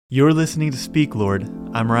You're listening to Speak, Lord.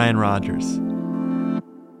 I'm Ryan Rogers.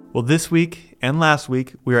 Well, this week and last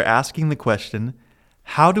week, we are asking the question,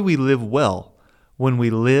 how do we live well when we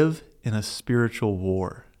live in a spiritual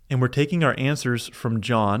war? And we're taking our answers from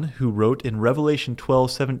John, who wrote in Revelation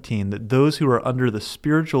 12:17 that those who are under the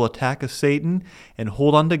spiritual attack of Satan and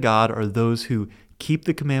hold on to God are those who keep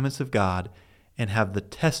the commandments of God and have the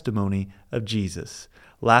testimony of Jesus.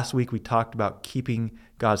 Last week, we talked about keeping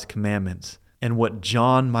God's commandments and what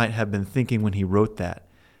John might have been thinking when he wrote that.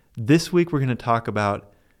 This week, we're going to talk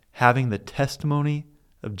about having the testimony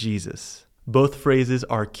of Jesus. Both phrases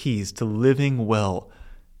are keys to living well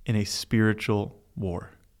in a spiritual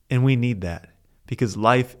war. And we need that because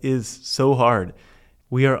life is so hard.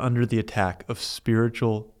 We are under the attack of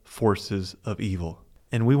spiritual forces of evil.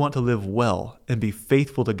 And we want to live well and be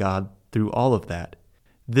faithful to God through all of that.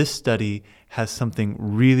 This study has something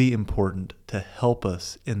really important to help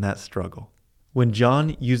us in that struggle. When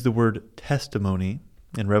John used the word testimony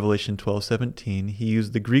in Revelation 12:17, he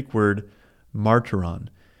used the Greek word martyron.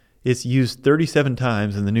 It's used 37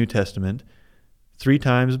 times in the New Testament, 3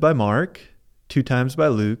 times by Mark, 2 times by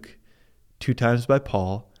Luke, 2 times by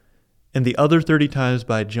Paul, and the other 30 times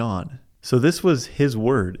by John. So this was his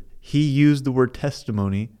word. He used the word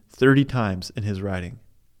testimony 30 times in his writing.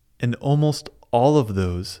 And almost all of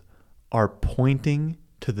those are pointing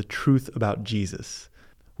to the truth about Jesus.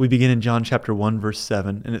 We begin in John chapter 1, verse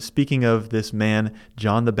 7, and it's speaking of this man,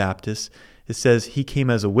 John the Baptist. It says he came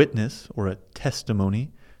as a witness, or a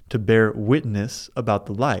testimony, to bear witness about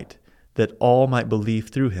the light, that all might believe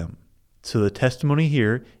through him. So the testimony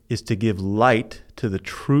here is to give light to the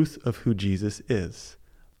truth of who Jesus is.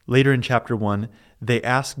 Later in chapter 1, they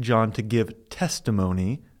ask John to give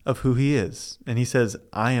testimony of who he is. And he says,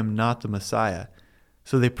 I am not the Messiah.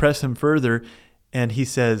 So they press him further, and he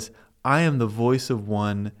says, I am the voice of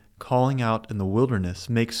one calling out in the wilderness,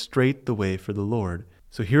 make straight the way for the Lord.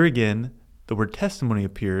 So here again, the word testimony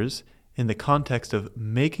appears in the context of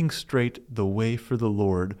making straight the way for the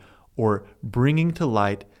Lord, or bringing to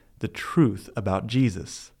light the truth about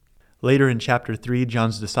Jesus. Later in chapter 3,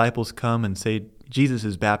 John's disciples come and say, Jesus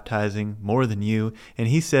is baptizing more than you. And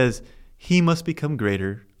he says, he must become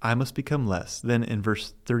greater, I must become less. Then in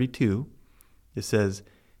verse 32, it says,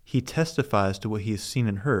 he testifies to what he has seen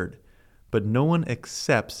and heard, but no one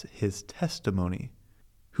accepts his testimony.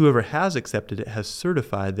 Whoever has accepted it has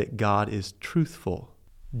certified that God is truthful.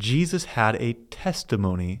 Jesus had a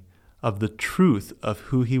testimony of the truth of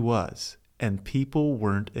who he was, and people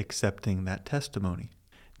weren't accepting that testimony.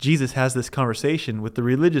 Jesus has this conversation with the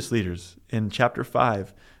religious leaders in chapter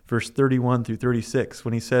 5, verse 31 through 36,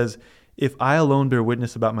 when he says, if I alone bear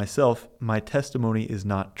witness about myself, my testimony is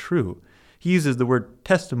not true. He uses the word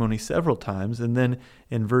testimony several times, and then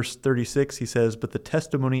in verse 36 he says, but the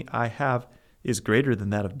testimony I have is greater than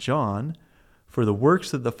that of John, for the works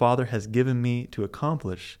that the Father has given me to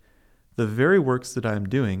accomplish, the very works that I am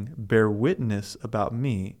doing, bear witness about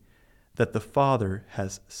me, that the Father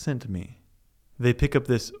has sent me. They pick up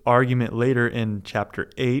this argument later in chapter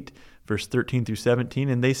 8, verse 13 through 17,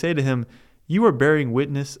 and they say to him, you are bearing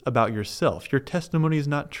witness about yourself. Your testimony is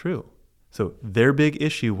not true. So their big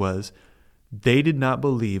issue was they did not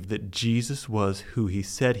believe that Jesus was who he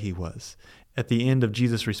said he was. At the end of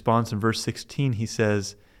Jesus' response in verse 16, he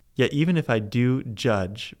says, yet even if I do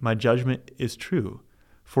judge, my judgment is true.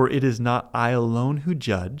 For it is not I alone who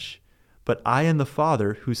judge, but I and the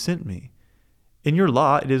Father who sent me. In your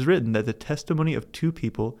law it is written that the testimony of 2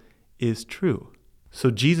 people is true.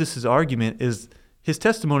 So Jesus' argument is his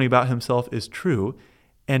testimony about himself is true,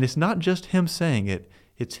 and it's not just him saying it,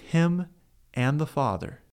 it's him and the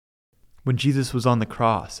Father. When Jesus was on the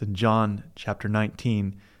cross in John chapter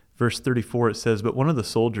 19, verse 34, it says, but one of the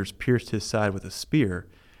soldiers pierced his side with a spear,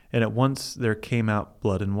 and at once there came out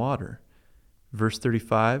blood and water. Verse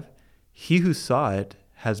 35, he who saw it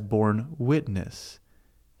has borne witness.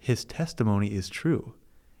 His testimony is true,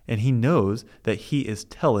 and he knows that he is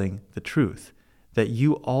telling the truth, that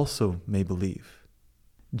you also may believe.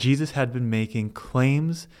 Jesus had been making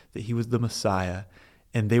claims that he was the Messiah,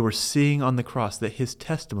 and they were seeing on the cross that his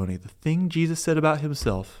testimony, the thing Jesus said about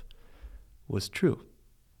himself, was true.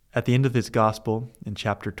 At the end of his gospel, in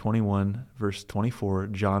chapter 21, verse 24,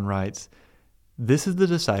 John writes, this is the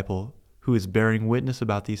disciple who is bearing witness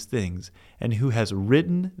about these things, and who has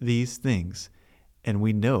written these things, and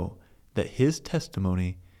we know that his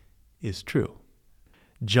testimony is true.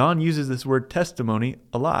 John uses this word testimony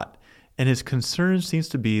a lot, and his concern seems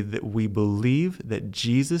to be that we believe that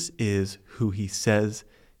Jesus is who he says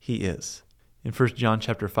he is. In 1 John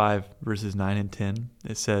chapter 5, verses 9 and 10,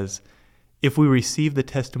 it says, if we receive the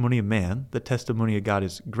testimony of man, the testimony of God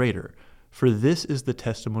is greater. For this is the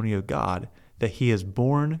testimony of God, that he has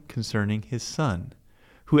borne concerning his Son.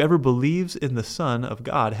 Whoever believes in the Son of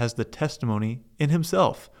God has the testimony in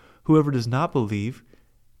himself. Whoever does not believe,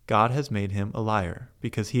 God has made him a liar,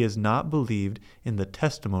 because he has not believed in the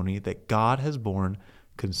testimony that God has borne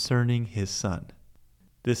concerning his Son.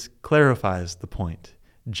 This clarifies the point.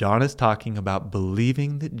 John is talking about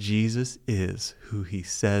believing that Jesus is who he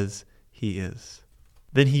says he is.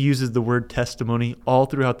 Then he uses the word testimony all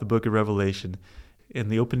throughout the book of Revelation. In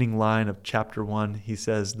the opening line of chapter 1, he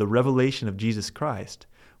says, "The revelation of Jesus Christ,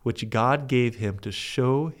 which God gave him to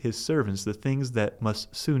show his servants the things that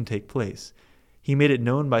must soon take place. He made it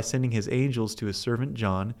known by sending his angels to his servant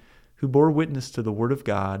John, who bore witness to the word of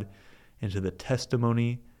God and to the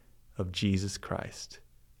testimony of Jesus Christ,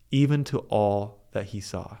 even to all that he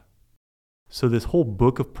saw." So this whole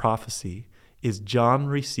book of prophecy is John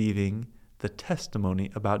receiving the testimony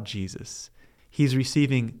about Jesus. He's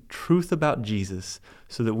receiving truth about Jesus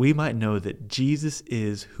so that we might know that Jesus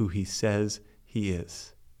is who he says he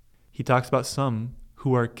is. He talks about some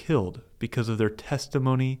who are killed because of their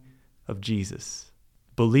testimony of Jesus.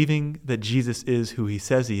 Believing that Jesus is who he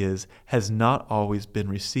says he is has not always been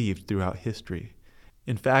received throughout history.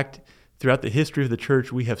 In fact, throughout the history of the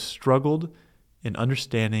church, we have struggled in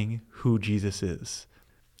understanding who Jesus is.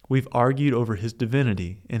 We've argued over his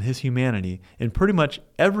divinity and his humanity, and pretty much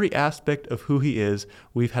every aspect of who he is,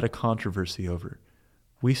 we've had a controversy over.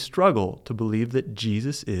 We struggle to believe that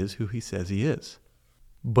Jesus is who he says he is.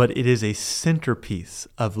 But it is a centerpiece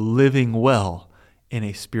of living well in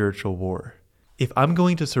a spiritual war. If I'm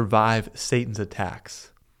going to survive Satan's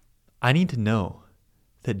attacks, I need to know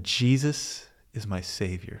that Jesus is my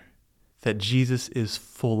Savior, that Jesus is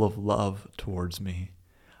full of love towards me.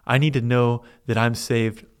 I need to know that I'm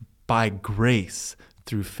saved by grace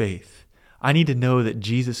through faith. I need to know that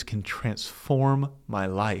Jesus can transform my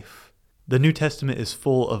life. The New Testament is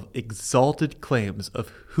full of exalted claims of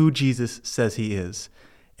who Jesus says he is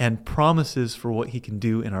and promises for what he can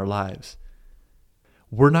do in our lives.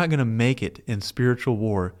 We're not going to make it in spiritual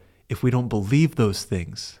war if we don't believe those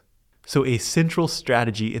things. So a central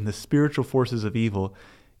strategy in the spiritual forces of evil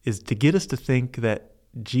is to get us to think that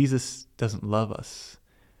Jesus doesn't love us,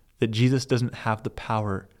 that Jesus doesn't have the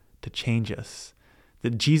power to change us,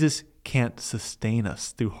 that Jesus can't sustain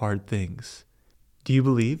us through hard things. Do you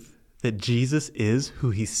believe that Jesus is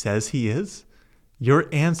who he says he is? Your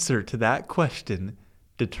answer to that question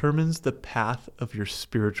determines the path of your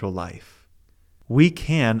spiritual life. We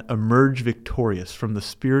can emerge victorious from the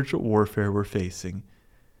spiritual warfare we're facing,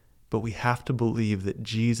 but we have to believe that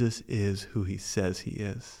Jesus is who he says he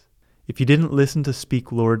is. If you didn't listen to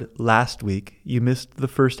Speak Lord last week, you missed the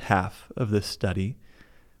first half of this study.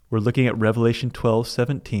 We're looking at Revelation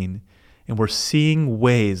 12:17, and we're seeing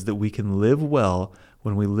ways that we can live well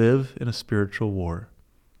when we live in a spiritual war.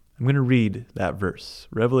 I'm going to read that verse,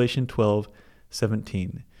 Revelation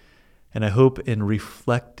 12:17. And I hope in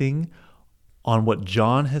reflecting on what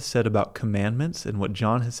John has said about commandments and what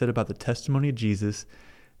John has said about the testimony of Jesus,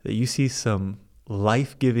 that you see some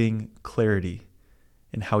life-giving clarity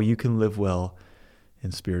in how you can live well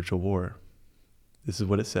in spiritual war. This is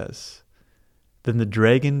what it says. Then the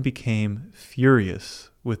dragon became furious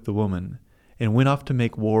with the woman and went off to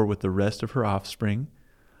make war with the rest of her offspring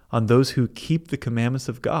on those who keep the commandments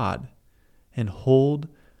of God and hold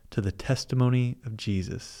to the testimony of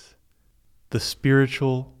Jesus. The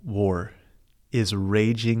spiritual war is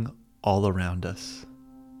raging all around us,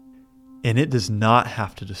 and it does not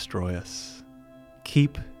have to destroy us.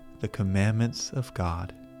 Keep the commandments of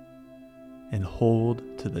God and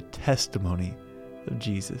hold to the testimony of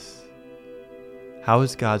Jesus. How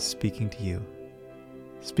is God speaking to you?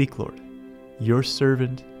 Speak, Lord. Your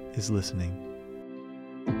servant is listening.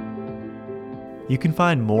 You can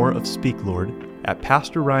find more of Speak, Lord at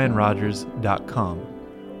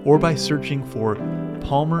PastorRyanRogers.com or by searching for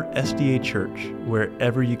Palmer SDA Church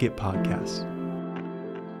wherever you get podcasts.